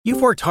You've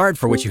worked hard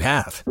for what you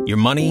have. Your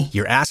money,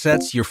 your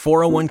assets, your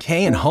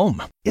 401k, and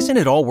home. Isn't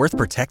it all worth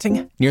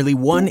protecting? Nearly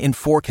 1 in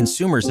 4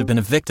 consumers have been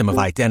a victim of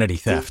identity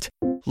theft.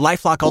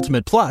 LifeLock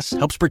Ultimate Plus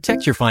helps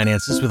protect your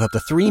finances with up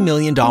to $3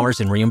 million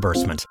in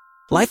reimbursement.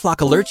 LifeLock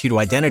alerts you to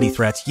identity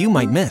threats you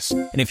might miss.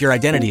 And if your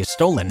identity is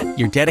stolen,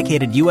 your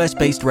dedicated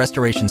U.S.-based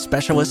restoration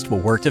specialist will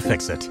work to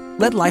fix it.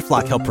 Let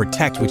LifeLock help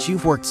protect what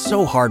you've worked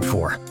so hard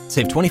for.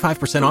 Save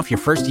 25% off your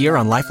first year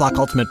on LifeLock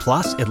Ultimate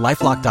Plus at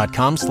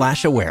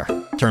LifeLock.com/aware.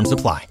 Terms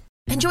apply.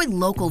 Enjoy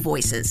local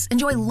voices.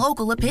 Enjoy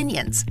local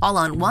opinions. All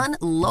on one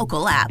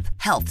local app.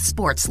 Health,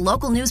 sports,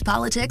 local news,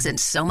 politics, and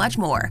so much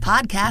more.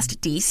 Podcast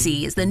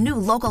DC is the new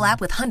local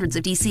app with hundreds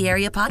of DC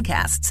area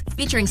podcasts,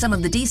 featuring some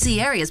of the DC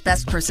area's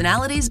best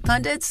personalities,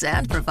 pundits,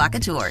 and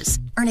provocateurs.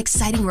 Earn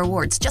exciting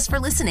rewards just for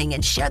listening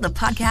and share the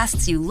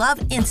podcasts you love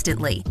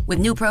instantly. With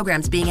new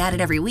programs being added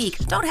every week,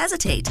 don't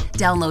hesitate.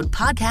 Download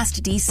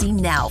Podcast DC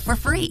now for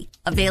free.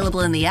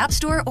 Available in the App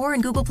Store or in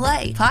Google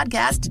Play.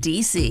 Podcast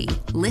DC.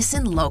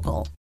 Listen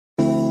local.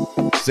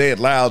 Say It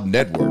Loud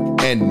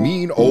Network and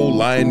Mean Old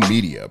Lion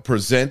Media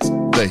presents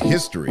The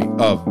History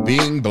of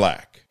Being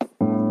Black.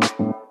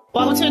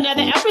 Welcome to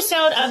another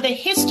episode of The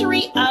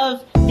History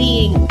of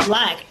Being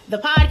Black, the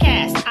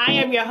podcast. I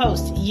am your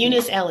host,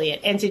 Eunice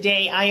Elliott, and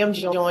today I am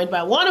joined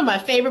by one of my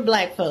favorite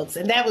Black folks,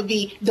 and that would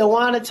be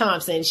DeJuana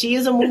Thompson. She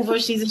is a mover,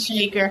 she's a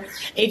shaker.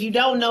 If you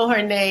don't know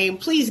her name,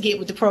 please get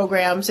with the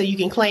program so you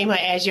can claim her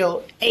as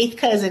your eighth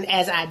cousin,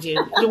 as I do.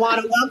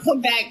 DeJuana,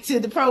 welcome back to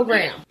the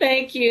program.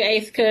 Thank you,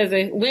 eighth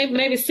cousin.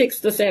 Maybe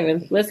sixth or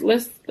seventh. Let's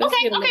Okay,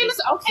 I'm gonna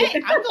take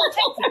that.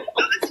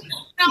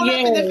 Now,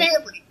 yeah. In the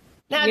family.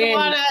 Now,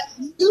 DeJuana,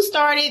 you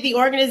started the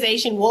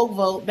organization Woke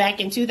Vote back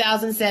in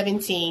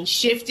 2017,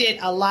 shifted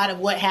a lot of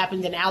what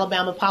happened in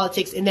Alabama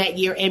politics in that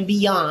year and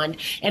beyond,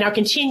 and are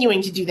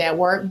continuing to do that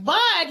work.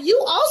 But you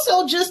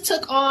also just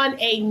took on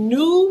a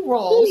new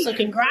role. So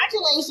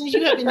congratulations.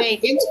 You have been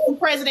named interim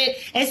president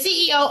and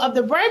CEO of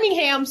the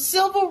Birmingham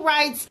Civil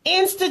Rights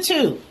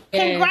Institute.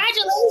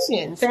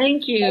 Congratulations.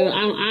 Thank you.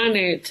 I'm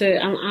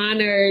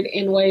honored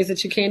in ways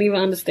that you can't even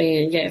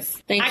understand.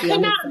 Yes. Thank you. I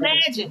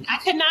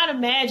could not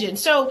imagine.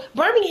 So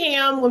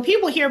Birmingham, when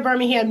people hear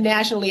Birmingham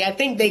nationally, I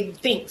think they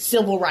think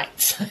civil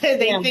rights. They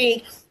don't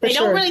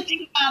really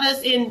think about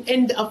us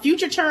in a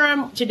future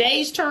term,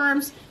 today's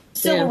terms,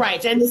 civil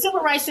rights. And the Civil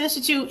Rights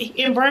Institute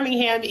in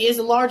Birmingham is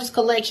the largest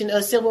collection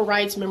of civil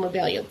rights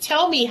memorabilia.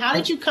 Tell me, how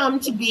did you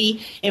come to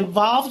be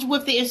involved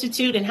with the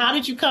Institute, and how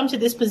did you come to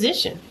this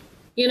position?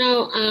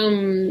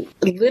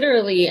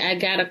 Literally, I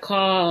got a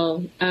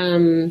call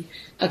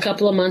a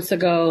couple of months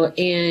ago,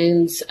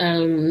 and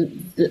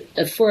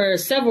for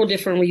several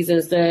different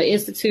reasons, the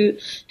Institute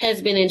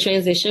has been in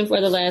transition for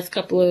the last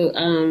for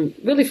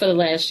the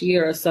last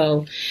year or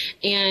so.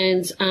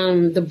 And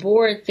the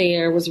board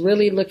there was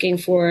really looking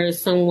for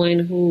someone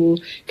who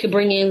could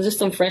bring in just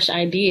some fresh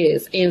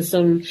ideas and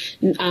some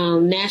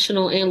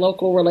national and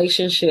local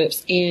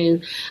relationships,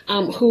 and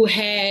who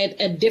had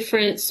a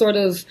different sort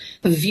of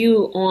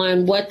view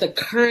on what the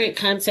current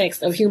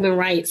context of human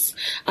rights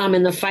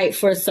and the fight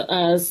for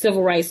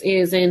civil rights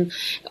is. And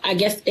I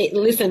guess,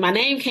 my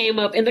name came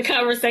up in the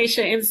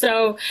conversation. And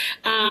so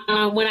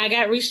when I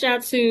got reached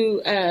out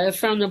to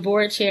from the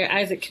board chair,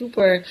 Isaac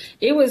Cooper,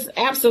 it was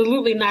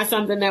absolutely not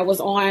something that was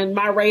on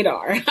my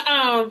radar.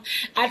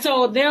 I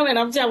told them, and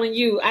I'm telling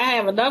you, I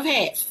have enough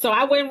hats. So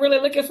I wasn't really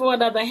looking for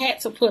another hat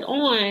to put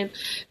on.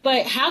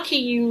 But how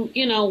can you,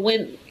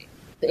 when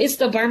it's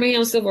the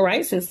Birmingham Civil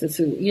Rights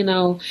Institute.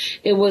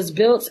 It was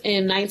built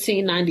in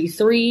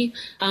 1993.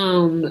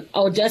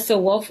 Odessa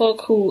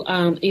Woolfolk, who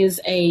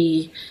is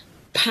a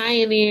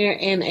pioneer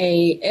and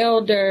a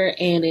elder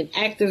and an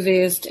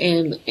activist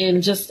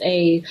and just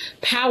a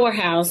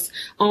powerhouse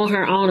on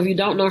her own. If you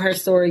don't know her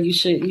story, you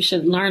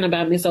should learn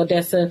about Miss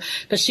Odessa.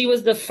 But she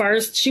was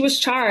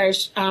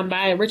charged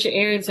by Richard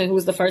Arrington, who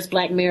was the first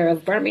Black mayor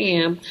of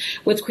Birmingham,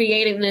 with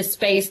creating this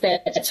space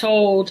that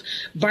told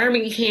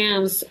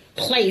Birmingham's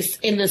place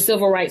in the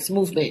civil rights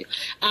movement,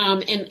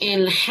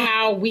 and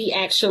how we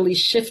actually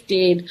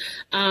shifted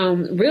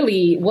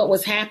really what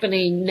was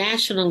happening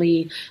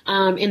nationally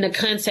in the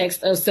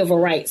context of civil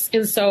rights.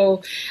 And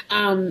so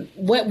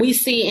what we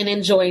see and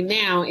enjoy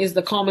now is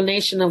the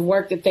culmination of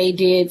work that they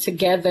did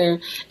together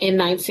from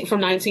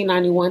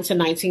 1991 to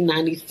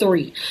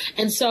 1993.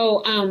 And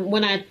so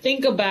when I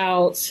think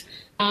about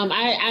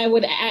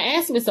I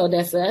asked Miss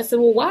Odessa, I said,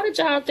 well, why did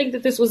y'all think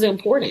that this was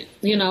important?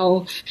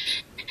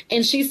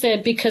 And she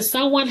said, because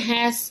someone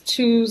has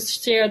to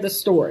share the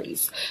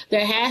stories.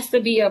 There has to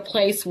be a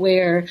place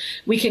where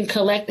we can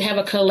have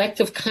a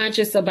collective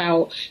conscience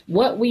about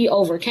what we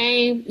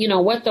overcame,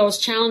 what those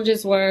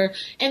challenges were,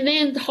 and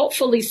then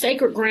hopefully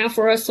sacred ground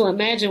for us to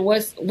imagine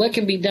what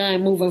can be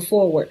done moving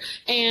forward.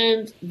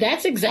 And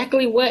that's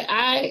exactly what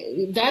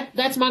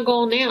that's my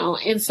goal now.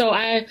 And so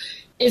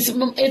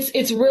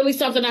It's really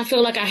something I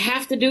feel like I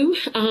have to do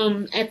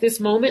at this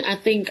moment. I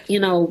think,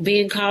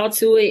 being called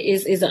to it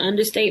is an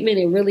understatement.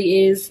 It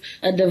really is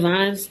a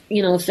divine,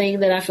 thing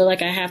that I feel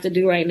like I have to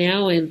do right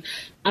now. And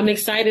I'm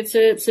excited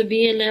to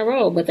be in that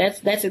role. But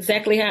that's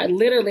exactly how,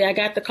 literally, I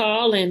got the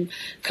call, and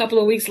a couple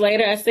of weeks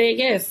later I said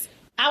yes.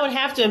 I would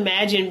have to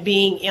imagine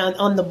being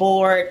on the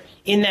board,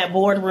 in that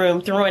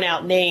boardroom, throwing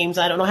out names.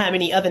 I don't know how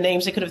many other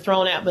names they could have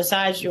thrown out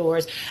besides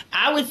yours.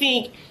 I would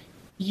think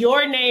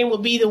your name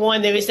would be the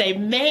one that would say,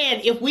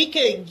 man, if we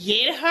could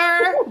get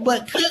her,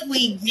 but could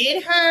we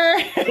get her?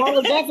 That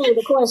was definitely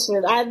the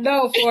question. I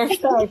know for a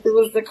fact it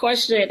was the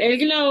question.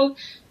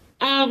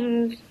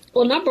 And,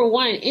 well, number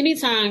one,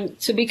 anytime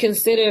to be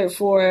considered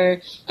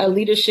for a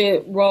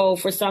leadership role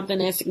for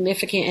something as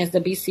significant as the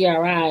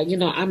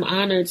BCRI, I'm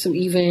honored to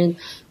even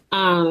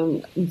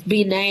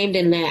be named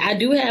in that. I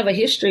do have a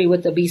history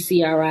with the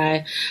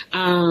BCRI.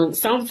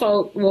 Some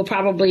folk will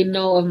probably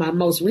know of my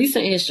most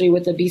recent history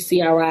with the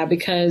BCRI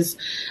because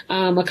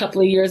a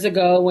couple of years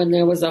ago, when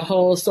there was a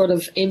whole sort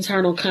of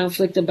internal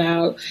conflict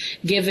about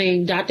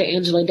giving Dr.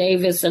 Angela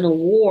Davis an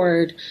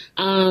award,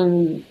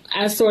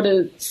 I sort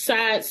of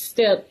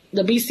sidestepped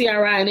the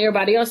BCRI and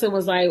everybody else and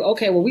was like,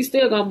 okay, well, we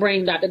still going to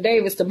bring Dr.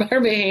 Davis to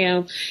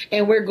Birmingham,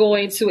 and we're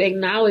going to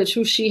acknowledge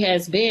who she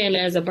has been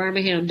as a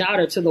Birmingham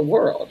daughter to the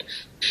world.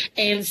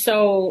 And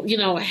so,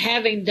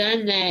 having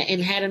done that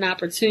and had an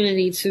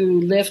opportunity to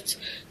lift,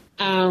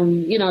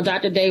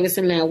 Dr. Davis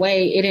in that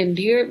way, it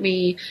endeared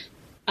me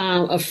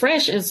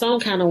afresh in some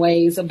kind of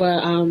ways,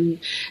 but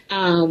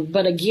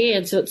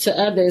again, to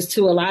others,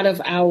 to a lot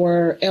of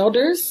our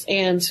elders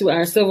and to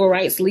our civil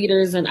rights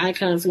leaders and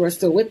icons who are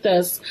still with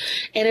us.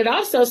 And it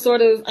also sort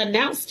of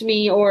announced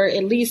me, or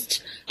at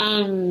least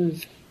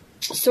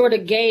sort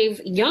of gave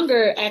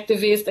younger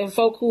activists and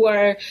folk who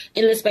are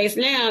in the space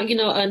now,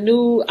 a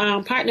new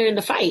partner in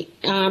the fight.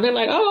 They're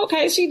like, oh,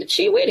 okay,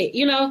 she with it,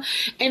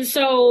 And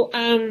so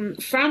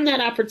from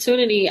that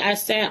opportunity, I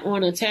sat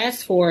on a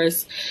task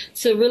force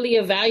to really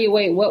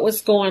evaluate what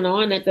was going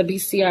on at the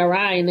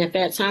BCRI. And at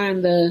that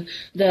time,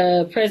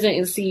 the president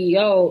and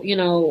CEO,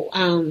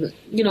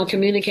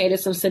 communicated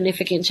some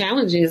significant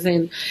challenges.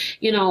 And,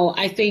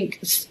 I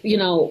think,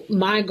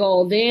 my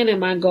goal then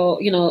and my goal,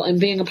 and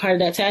being a part of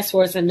that task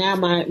force, and now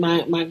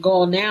my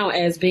goal now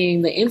as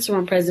being the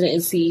interim president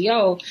and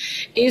CEO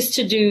is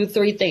to do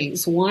three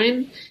things.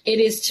 One, it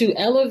is to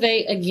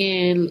elevate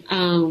again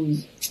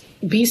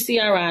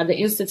BCRI, the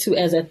Institute,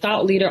 as a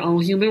thought leader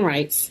on human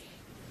rights.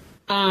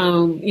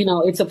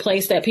 It's a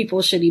place that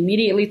people should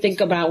immediately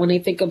think about when they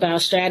think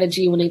about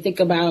strategy, when they think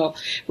about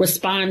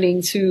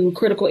responding to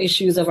critical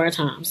issues of our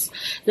times.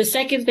 The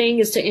second thing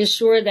is to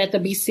ensure that the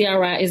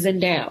BCRI is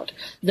endowed.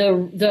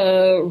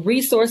 The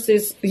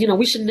resources,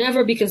 we should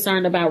never be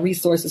concerned about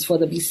resources for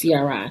the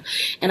BCRI.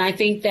 And I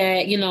think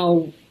that,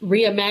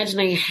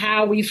 reimagining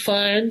how we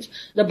fund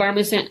the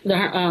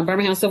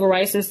Birmingham Civil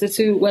Rights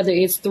Institute, whether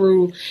it's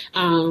through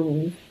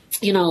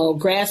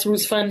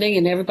grassroots funding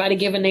and everybody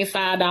giving their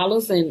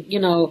 $5, and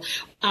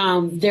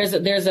there's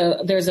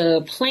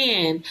a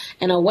plan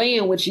and a way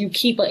in which you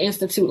keep an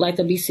institute like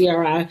the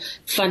BCRI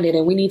funded,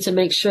 and we need to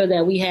make sure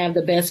that we have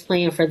the best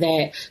plan for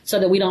that, so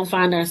that we don't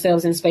find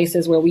ourselves in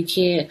spaces where we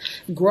can't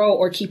grow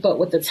or keep up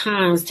with the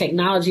times,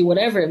 technology,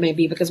 whatever it may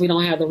be, because we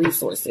don't have the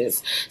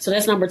resources. So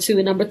that's number two.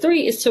 And number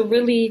three is to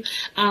really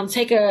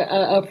take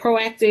a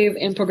proactive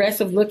and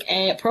progressive look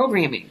at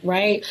programming.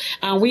 Right?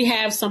 We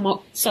have some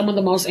of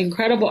the most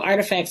incredible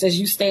artifacts, as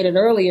you stated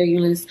earlier,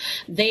 Eunice,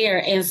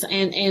 there, and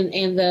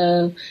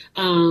the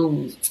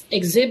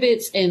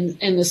exhibits and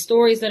the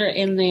stories that are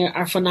in there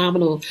are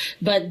phenomenal,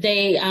 but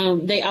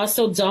they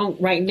also don't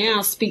right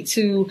now speak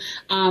to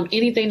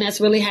anything that's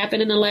really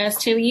happened in the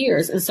last 10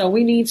 years. And so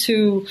we need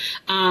to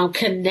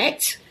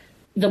connect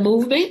the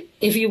movement,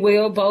 if you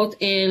will, both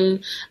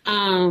in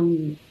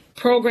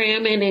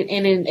program and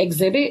in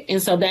exhibit.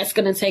 And so that's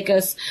going to take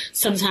us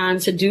some time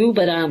to do.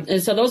 But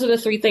and so those are the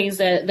three things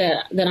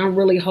that I'm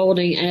really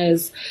holding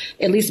as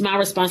at least my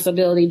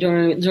responsibility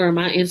during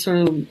my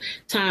interim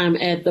time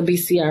at the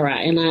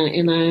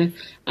BCRI.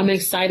 I'm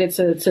excited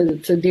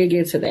to dig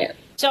into that.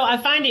 So I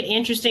find it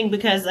interesting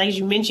because, as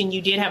you mentioned,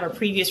 you did have a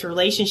previous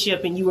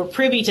relationship and you were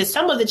privy to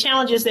some of the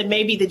challenges that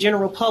maybe the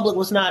general public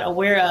was not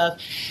aware of.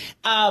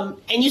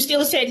 And you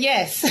still said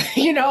yes.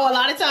 A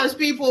lot of times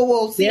people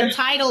will see a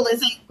title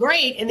and say,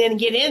 great, and then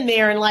get in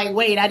there and like,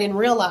 wait, I didn't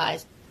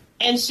realize.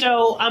 And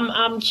so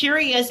I'm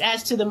curious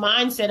as to the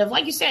mindset of,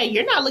 like you said,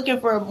 you're not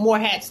looking for more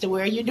hats to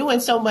wear. You're doing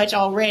so much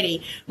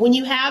already. When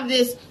you have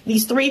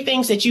these three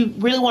things that you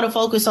really want to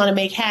focus on and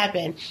make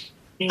happen,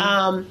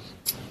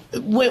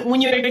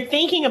 when you're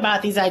thinking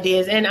about these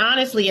ideas, and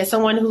honestly, as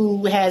someone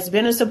who has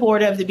been a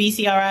supporter of the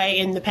BCRI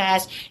in the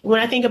past, when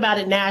I think about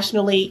it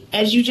nationally,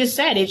 as you just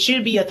said, it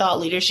should be a thought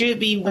leader. It should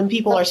be, when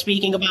people are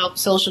speaking about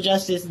social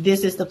justice,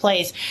 this is the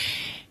place.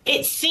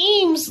 It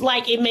seems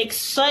like it makes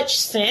such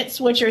sense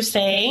what you're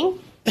saying,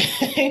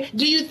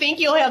 Do you think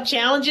you'll have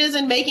challenges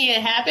in making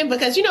it happen?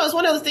 Because, it's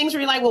one of those things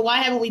where you're like, well, why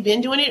haven't we been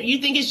doing it? You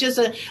think it's just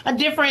a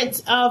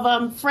difference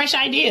of fresh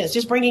ideas,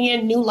 just bringing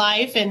in new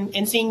life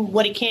and seeing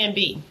what it can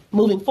be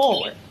moving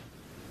forward?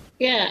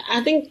 Yeah,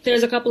 I think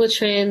there's a couple of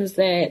trends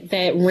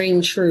that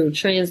ring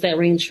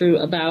true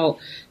about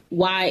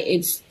why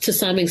it's to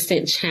some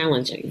extent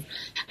challenging.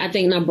 I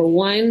think number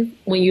one,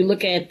 when you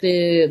look at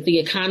the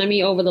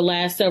economy over the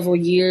last several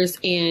years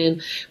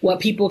and what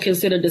people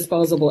consider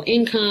disposable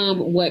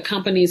income, what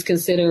companies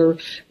consider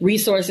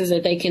resources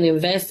that they can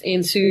invest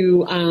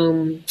into,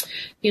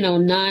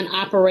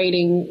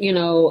 non-operating, in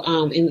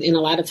a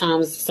lot of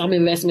times some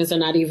investments are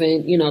not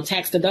even,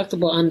 tax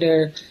deductible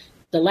under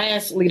the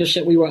last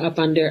leadership we were up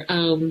under.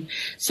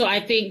 So I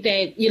think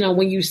that,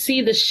 when you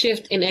see the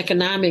shift in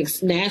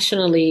economics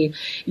nationally,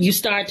 you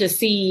start to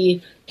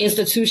see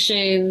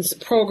institutions,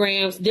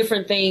 programs,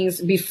 different things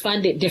be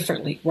funded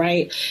differently,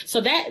 right?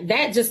 So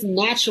that just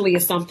naturally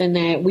is something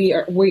that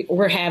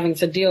we're having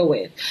to deal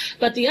with.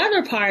 But the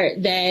other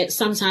part that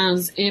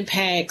sometimes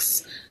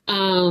impacts,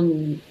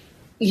 the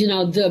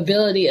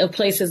ability of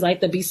places like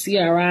the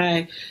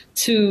BCRI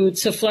to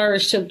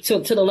flourish to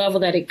the level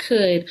that it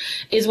could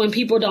is when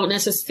people don't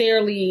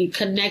necessarily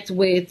connect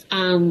with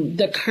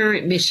the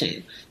current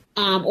mission.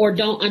 Or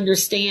don't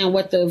understand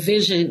what the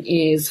vision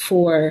is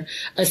for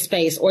a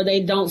space, or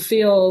they don't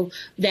feel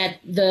that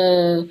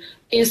the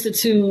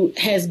Institute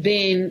has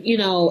been,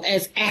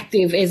 as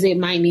active as it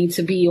might need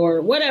to be,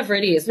 or whatever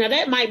it is. Now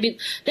that might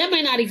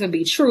not even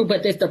be true,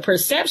 but if the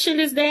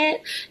perception is that,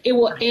 it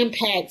will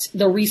impact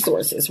the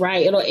resources,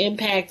 right? It'll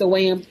impact the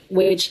way in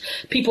which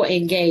people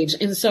engage.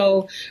 And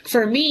so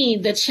for me,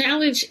 the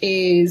challenge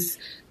is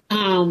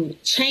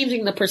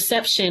changing the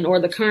perception or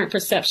the current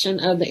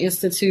perception of the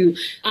Institute.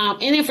 And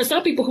then for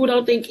some people who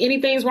don't think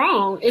anything's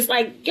wrong, it's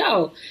like,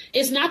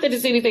 it's not that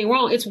there's anything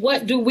wrong. It's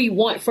what do we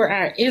want for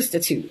our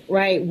Institute,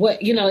 right?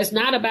 It's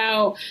not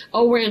about,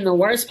 we're in the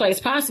worst place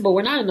possible.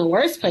 We're not in the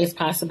worst place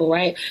possible,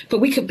 right?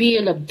 But we could be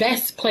in the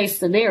best place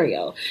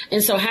scenario.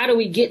 And so how do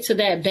we get to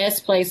that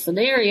best place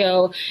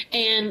scenario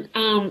and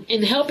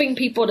helping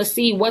people to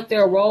see what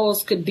their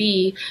roles could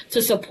be to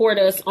support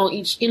us on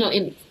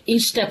in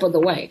each step of the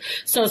way.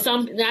 So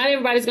not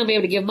everybody's going to be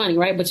able to give money,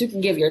 right? But you can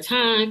give your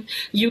time.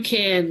 You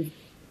can,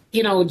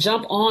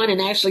 jump on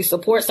and actually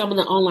support some of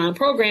the online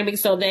programming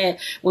so that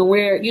when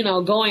we're,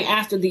 going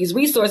after these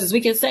resources, we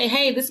can say,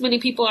 hey, this many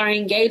people are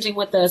engaging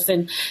with us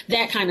and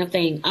that kind of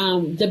thing.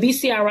 The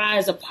BCRI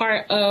is a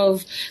part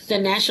of the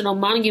National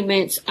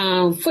Monument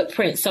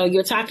footprint. So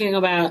you're talking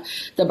about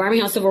the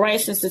Birmingham Civil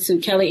Rights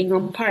Institute, Kelly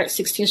Ingram Park,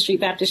 16th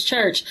Street Baptist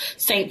Church,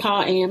 St.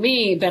 Paul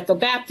AME, Bethel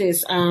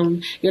Baptist.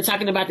 You're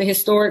talking about the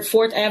historic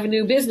 4th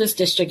Avenue Business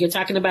District. You're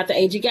talking about the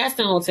A.G.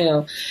 Gaston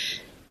Hotel.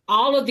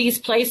 All of these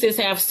places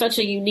have such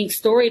a unique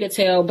story to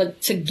tell,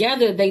 but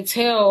together they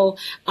tell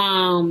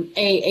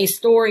a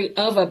story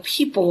of a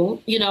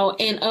people,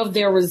 and of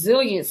their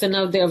resilience and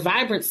of their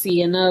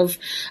vibrancy and of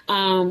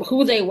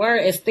who they were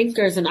as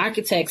thinkers and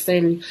architects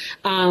and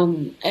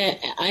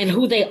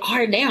who they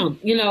are now,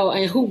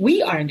 and who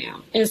we are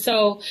now. And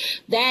so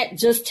that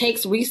just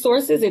takes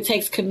resources. It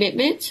takes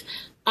commitment.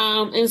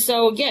 And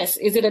so, yes,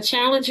 is it a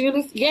challenge,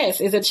 Eunice?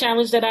 Yes. Is it a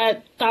challenge that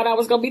I thought I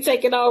was going to be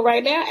taking on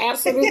right now?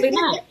 Absolutely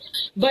not.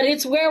 But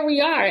it's where we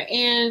are.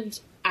 And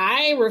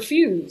I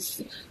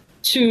refuse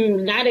to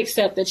not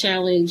accept the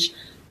challenge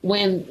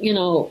when,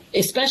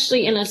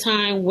 especially in a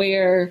time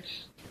where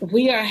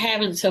we are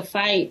having to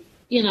fight,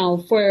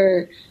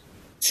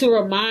 to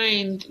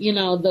remind,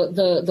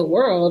 the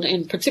world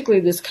and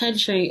particularly this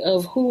country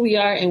of who we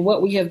are and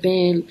what we have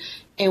been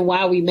and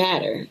why we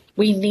matter.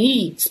 We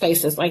need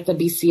spaces like the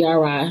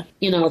BCRI,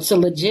 to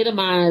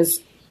legitimize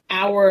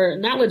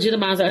not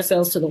legitimize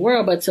ourselves to the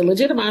world, but to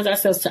legitimize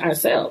ourselves to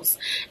ourselves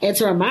and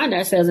to remind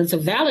ourselves and to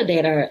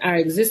validate our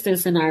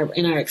existence and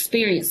our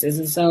experiences.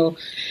 And so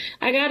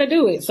I got to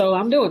do it. So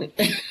I'm doing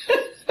it.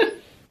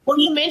 Well,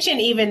 you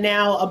mentioned even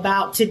now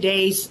about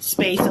today's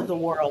space of the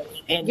world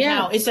and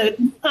how it's a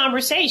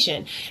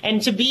conversation,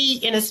 and to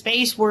be in a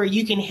space where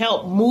you can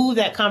help move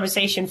that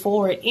conversation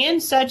forward in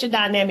such a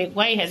dynamic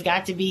way has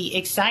got to be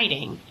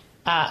exciting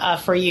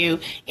for you,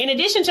 in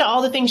addition to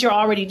all the things you're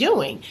already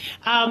doing.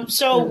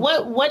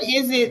 What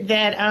is it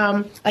that,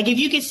 like if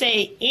you could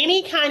say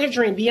any kind of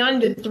dream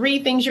beyond the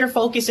 3 things you're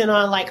focusing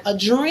on, like a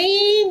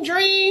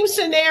dream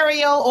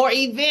scenario or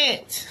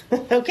event,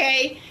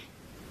 okay?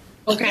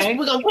 Okay.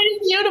 We're going to put it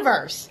in the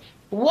universe.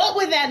 What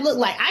would that look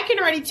like? I can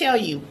already tell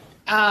you,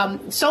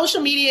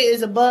 social media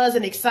is abuzz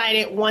and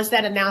excited once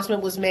that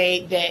announcement was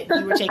made that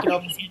you were taking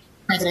over as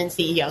president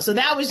and CEO. So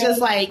that was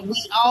just like,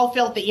 we all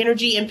felt the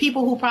energy, and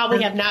people who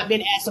probably have not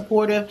been as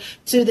supportive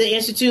to the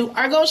Institute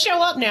are going to show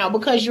up now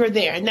because you're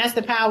there. And that's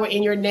the power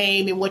in your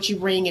name and what you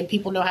bring, and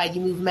people know how you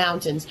move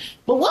mountains.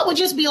 But what would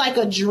just be like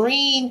a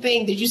dream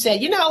thing that you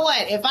said, you know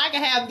what, if I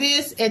could have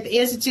this at the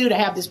Institute, I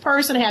have this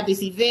person, have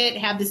this event,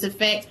 have this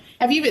effect.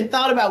 Have you even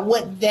thought about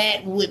what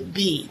that would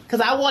be? Because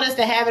I want us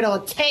to have it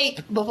on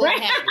tape before it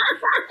happens.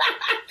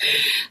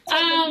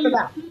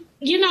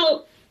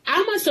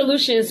 I'm a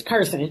solutions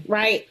person,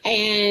 right?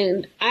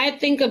 And I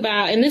think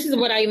about, and this is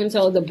what I even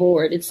told the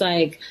board. It's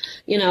like,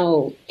 you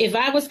know, if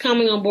I was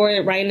coming on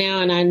board right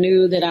now and I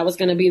knew that I was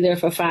going to be there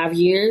for 5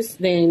 years,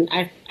 then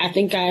I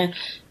think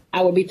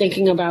I would be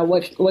thinking about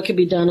what could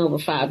be done over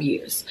 5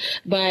 years.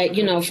 But,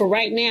 you know, for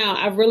right now,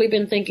 I've really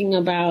been thinking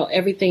about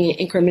everything in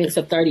increments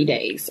of 30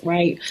 days,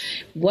 right?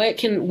 What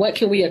can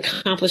we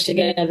accomplish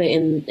together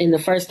in the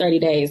first 30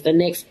 days, the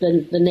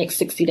next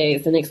 60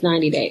 days, the next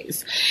 90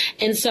 days?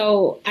 And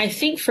so I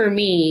think for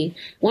me,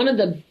 one of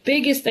the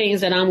biggest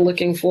things that I'm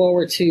looking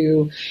forward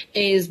to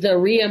is the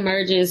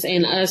reemergence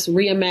and us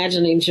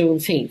reimagining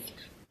Juneteenth.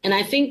 And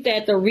I think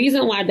that the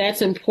reason why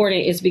that's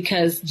important is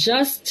because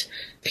just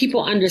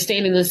people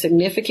understanding the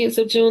significance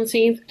of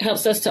Juneteenth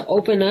helps us to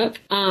open up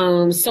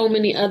so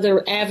many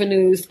other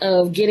avenues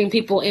of getting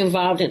people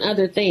involved in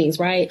other things,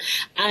 right?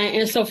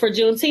 And so for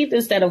Juneteenth,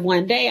 instead of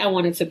one day, I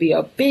want it to be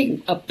a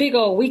big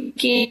old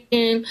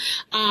weekend.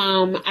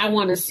 I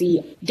want to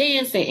see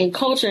dancing and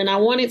culture, and I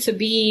want it to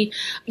be,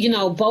 you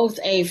know, both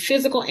a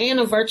physical and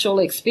a virtual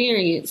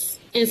experience.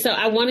 And so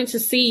I wanted to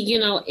see, you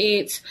know,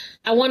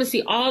 I want to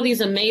see all these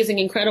amazing,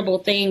 incredible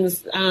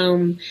things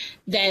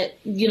that,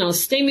 you know,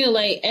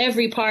 stimulate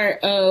every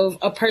part of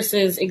a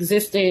person's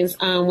existence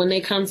when they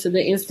come to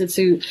the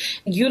Institute,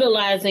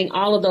 utilizing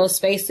all of those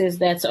spaces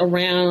that's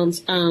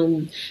around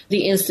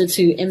the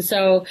Institute. And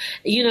so,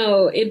 you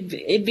know,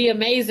 it'd be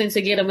amazing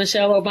to get a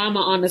Michelle Obama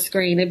on the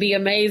screen. It'd be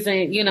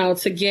amazing, you know,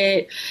 to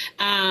get,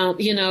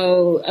 you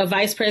know, a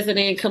Vice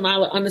President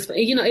Kamala on the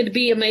screen. You know, it'd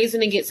be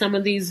amazing to get some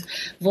of these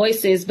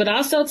voices, but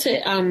also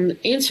to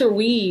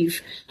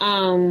interweave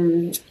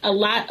a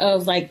lot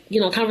of, like, you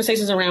know,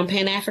 conversations around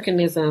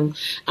Pan-Africanism,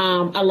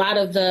 a lot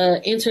of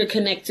the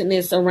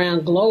interconnectedness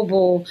around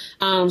global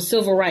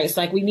civil rights.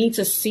 Like, we need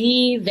to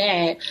see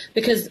that,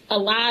 because a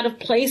lot of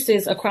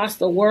places across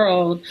the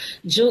world,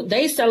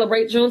 they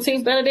celebrate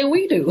Juneteenth better than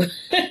we do.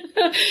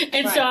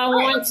 And right. So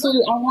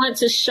I want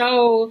to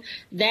show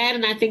that,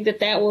 and I think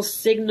that will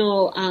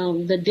signal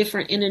the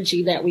different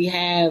energy that we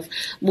have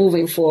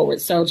moving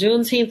forward. So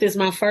Juneteenth is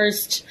my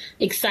first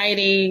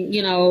exciting,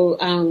 you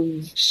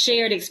know,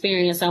 shared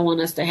experience I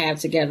want us to have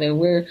together.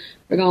 We're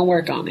going to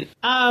work on it.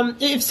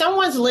 If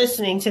someone's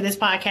listening to this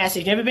podcast,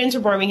 they've never been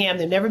to Birmingham,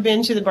 they've never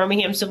been to the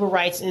Birmingham Civil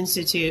Rights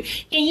Institute,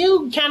 can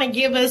you kind of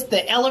give us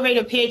the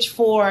elevator pitch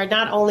for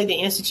not only the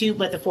Institute,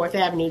 but the 4th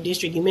Avenue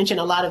District? You mentioned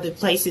a lot of the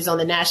places on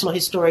the National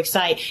Historic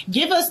Site.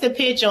 Give us the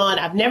pitch on,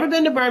 I've never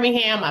been to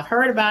Birmingham, I've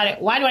heard about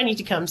it. Why do I need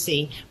to come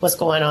see what's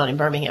going on in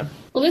Birmingham?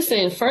 Well,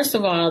 listen, first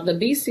of all,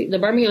 the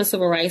Birmingham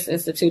Civil Rights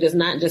Institute is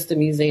not just a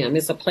museum.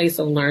 It's a place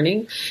of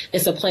learning.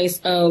 It's a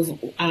place of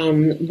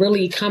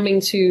really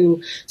coming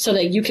to, so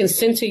that you can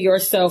center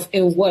yourself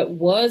in what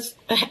was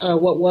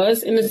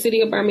in the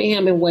city of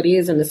Birmingham and what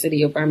is in the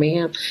city of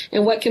Birmingham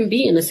and what can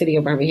be in the city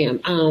of Birmingham.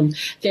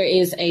 There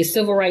is a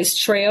civil rights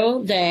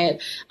trail that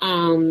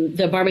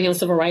the Birmingham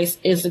Civil Rights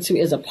Institute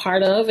is a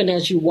part of. And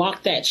as you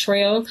walk that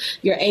trail,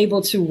 you're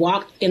able to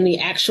walk in the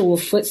actual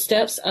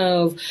footsteps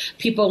of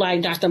people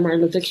like Dr.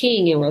 Martin Luther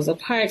King and Rosa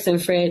Parks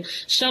and Fred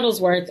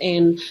Shuttlesworth,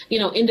 and, you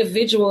know,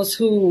 individuals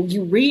who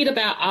you read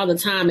about all the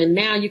time. And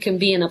now you can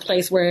be in a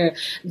place where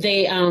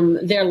they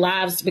their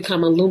lives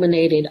become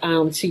illuminated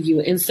to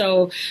you. And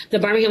so the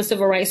Birmingham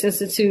Civil Rights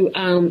Institute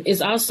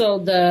is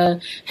also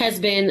has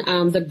been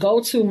the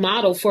go-to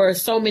model for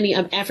so many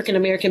African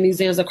American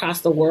museums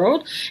across the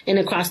world and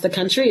across the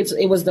country.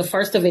 It was the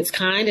first of its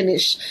kind, and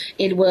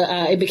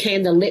it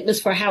became the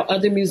litmus for how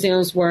other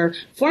museums were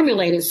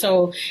formulated.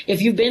 So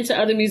if you've been to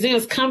other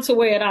museums, come to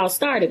where it all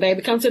started,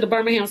 baby. Come to the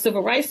Birmingham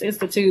Civil Rights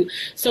Institute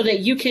so that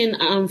you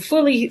can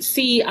fully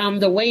see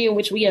the way in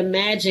which we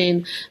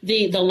imagine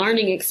the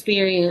learning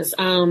experience,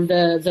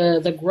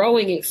 the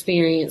growing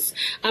experience.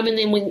 And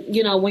then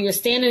when you're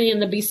standing in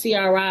the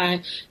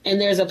BCRI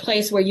and there's a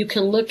place where you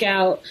can look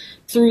out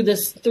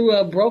through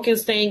a broken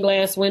stained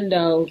glass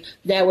window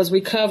that was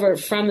recovered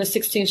from the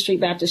 16th Street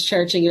Baptist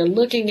Church, and you're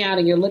looking out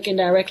and you're looking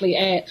directly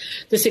at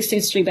the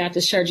 16th Street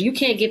Baptist Church, you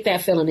can't get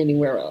that feeling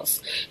anywhere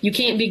else. You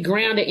can't be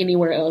grounded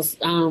anywhere else.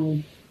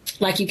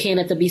 Like you can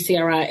at the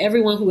BCRI.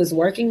 Everyone who is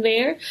working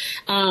there,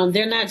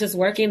 they're not just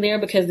working there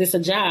because it's a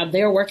job.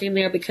 They're working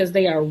there because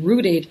they are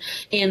rooted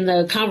in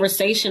the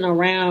conversation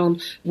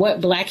around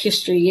what Black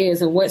history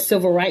is and what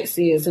civil rights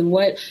is and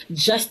what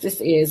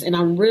justice is. And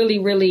I'm really,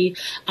 really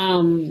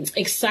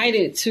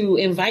excited to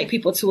invite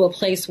people to a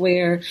place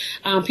where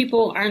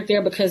people aren't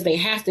there because they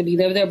have to be.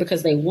 They're there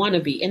because they want to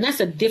be. And that's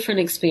a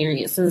different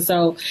experience. And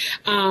so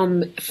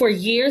for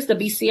years, the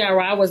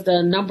BCRI was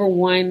the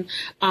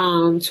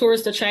 #1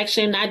 tourist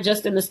attraction, not just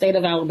just in the state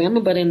of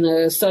Alabama, but in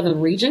the southern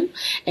region.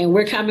 And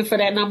we're coming for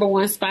that number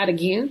one spot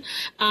again.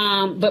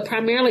 But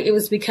primarily it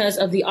was because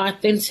of the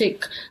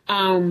authentic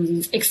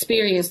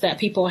experience that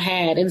people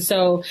had. And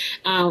so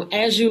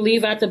as you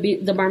leave out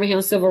the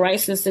Birmingham Civil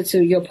Rights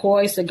Institute, you're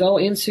poised to go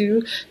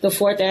into the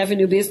 4th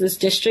Avenue Business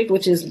District,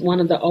 which is one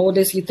of the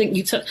oldest,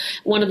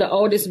 one of the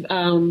oldest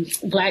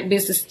Black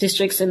business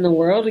districts in the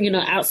world,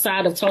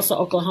 outside of Tulsa,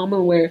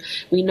 Oklahoma, where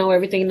we know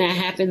everything that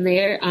happened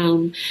there.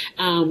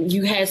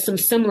 You had some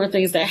similar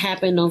things that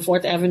happened on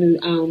 4th Avenue.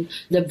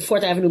 The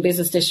 4th Avenue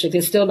Business District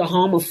is still the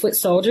home of foot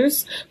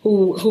soldiers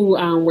who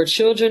were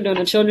children during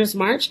the Children's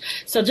March.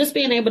 So just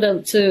being able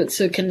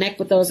to connect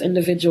with those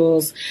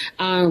individuals,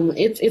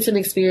 it's an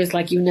experience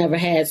like you never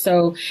had.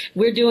 So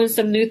we're doing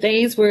some new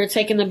things. We're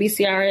taking the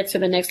BCRI to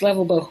the next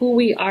level, but who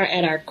we are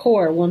at our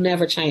core will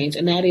never change.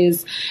 And that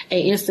is an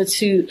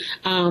institute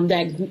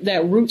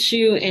that roots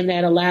you and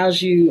that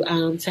allows you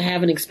to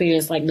have an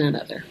experience like none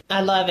other.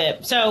 I love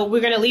it. So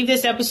we're going to leave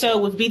this episode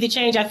with Be the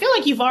Change. I feel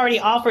like you've already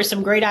offered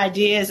some great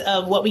ideas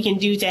of what we can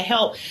do to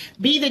help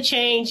be the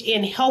change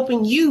in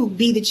helping you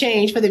be the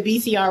change for the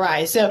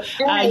BCRI. So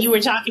you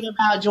were talking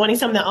about joining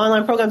some of the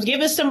online programs.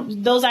 Give us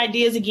those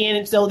ideas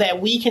again so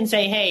that we can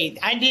say, hey,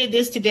 I did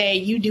this today.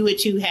 You do it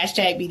too. #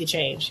 Be the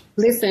Change.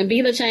 Listen,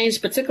 be the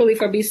change, particularly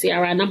for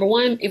BCRI. Number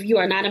one, if you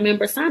are not a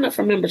member, sign up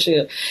for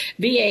membership.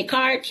 Be a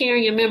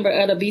card-carrying member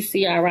of the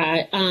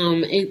BCRI.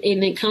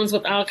 And it comes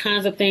with all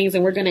kinds of things,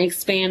 and we're going to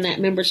expand that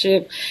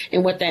membership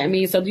and what that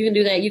means. So you can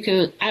do that. You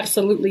can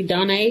absolutely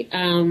donate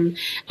anytime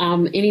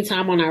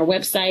on our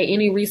website,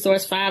 any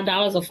resource,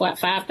 $5 or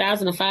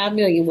 $5,000 or $5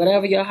 million,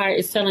 whatever your heart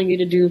is telling you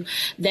to do.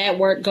 That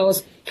work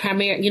goes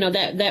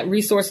that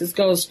resources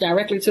goes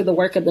directly to the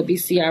work of the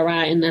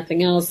BCRI and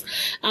nothing else.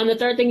 The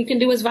third thing you can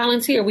do is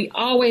volunteer. We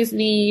always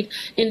need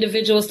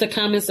individuals to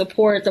come and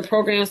support the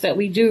programs that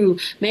we do.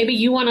 Maybe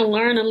you want to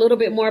learn a little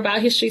bit more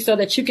about history so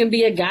that you can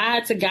be a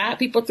guide to guide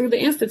people through the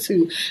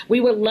Institute.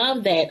 We would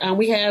love that.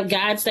 We have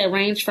guides that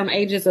range from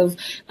ages of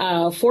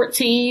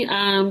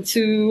 14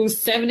 to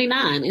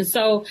 79. And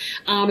so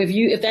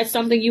if that's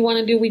something you want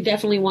to do, we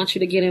definitely want you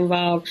to get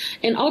involved.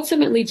 And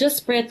ultimately, just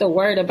spread the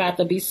word about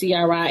the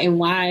BCRI and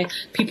why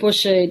people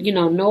should,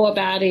 know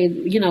about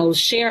it,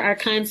 share our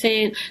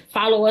content,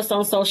 follow us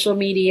on social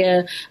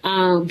media,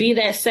 be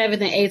that 7th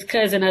and 8th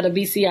cousin of the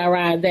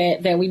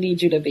BCRI that we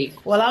need you to be.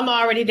 Well, I'm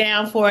already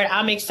down for it.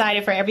 I'm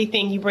excited for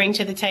everything you bring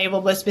to the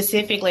table, but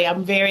specifically,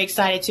 I'm very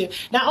excited to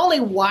not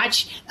only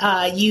watch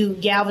you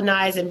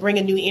galvanize and bring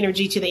a new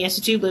energy to the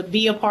Institute, but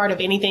be a part of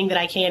anything that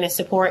I can and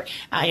support.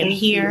 I am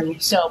here.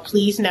 So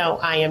please know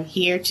I am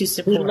here to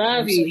support. We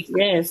love you.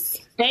 Yes.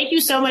 Thank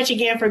you so much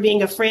again for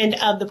being a friend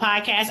of the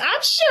podcast.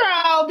 I'm sure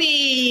I'll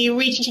be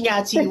reaching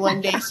out to you one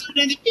day soon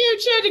in the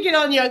future to get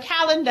on your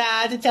calendar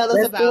to tell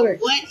us about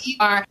what you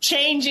are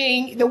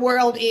changing the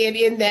world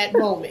in that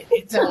moment.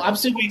 And so I'm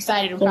super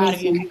excited and proud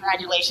of you.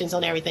 Congratulations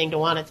on everything,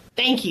 DeJuana.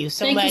 Thank you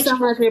so much. Thank you so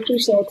much. We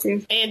appreciate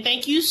you. And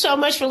thank you so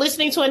much for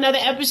listening to another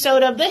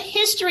episode of The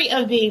History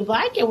of Being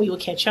Black, and we will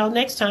catch y'all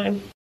next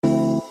time.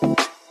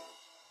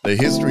 The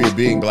History of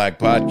Being Black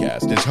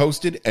podcast is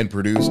hosted and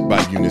produced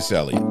by Eunice,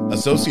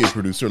 associate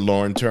producer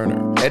Lauren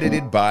Turner,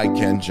 edited by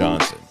Ken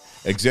Johnson,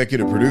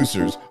 executive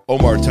producers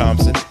Omar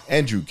Thompson,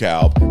 Andrew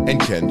Kalb,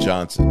 and Ken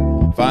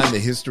Johnson. Find the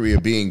History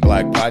of Being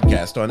Black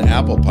podcast on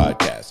Apple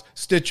Podcasts,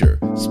 Stitcher,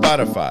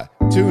 Spotify,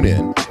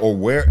 TuneIn, or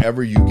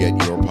wherever you get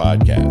your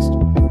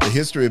podcast. The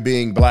History of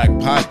Being Black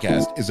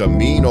podcast is a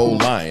Mean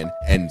Old Lion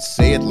and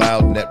Say It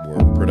Loud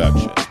Network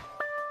production.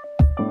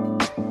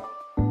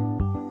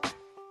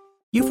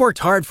 You've worked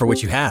hard for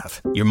what you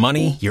have. Your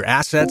money, your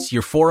assets,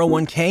 your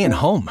 401k, and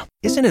home.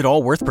 Isn't it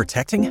all worth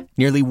protecting?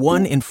 Nearly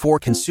 1 in 4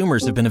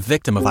 consumers have been a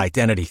victim of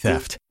identity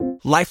theft.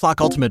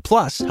 LifeLock Ultimate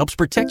Plus helps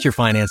protect your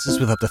finances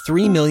with up to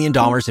 $3 million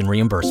in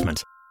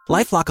reimbursement.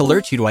 LifeLock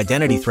alerts you to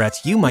identity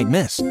threats you might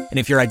miss. And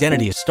if your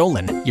identity is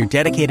stolen, your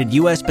dedicated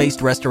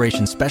U.S.-based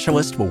restoration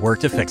specialist will work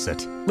to fix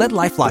it. Let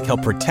LifeLock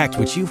help protect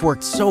what you've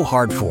worked so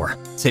hard for.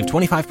 Save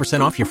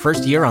 25% off your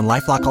first year on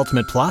LifeLock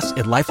Ultimate Plus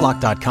at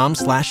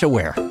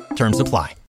LifeLock.com/aware. Terms apply.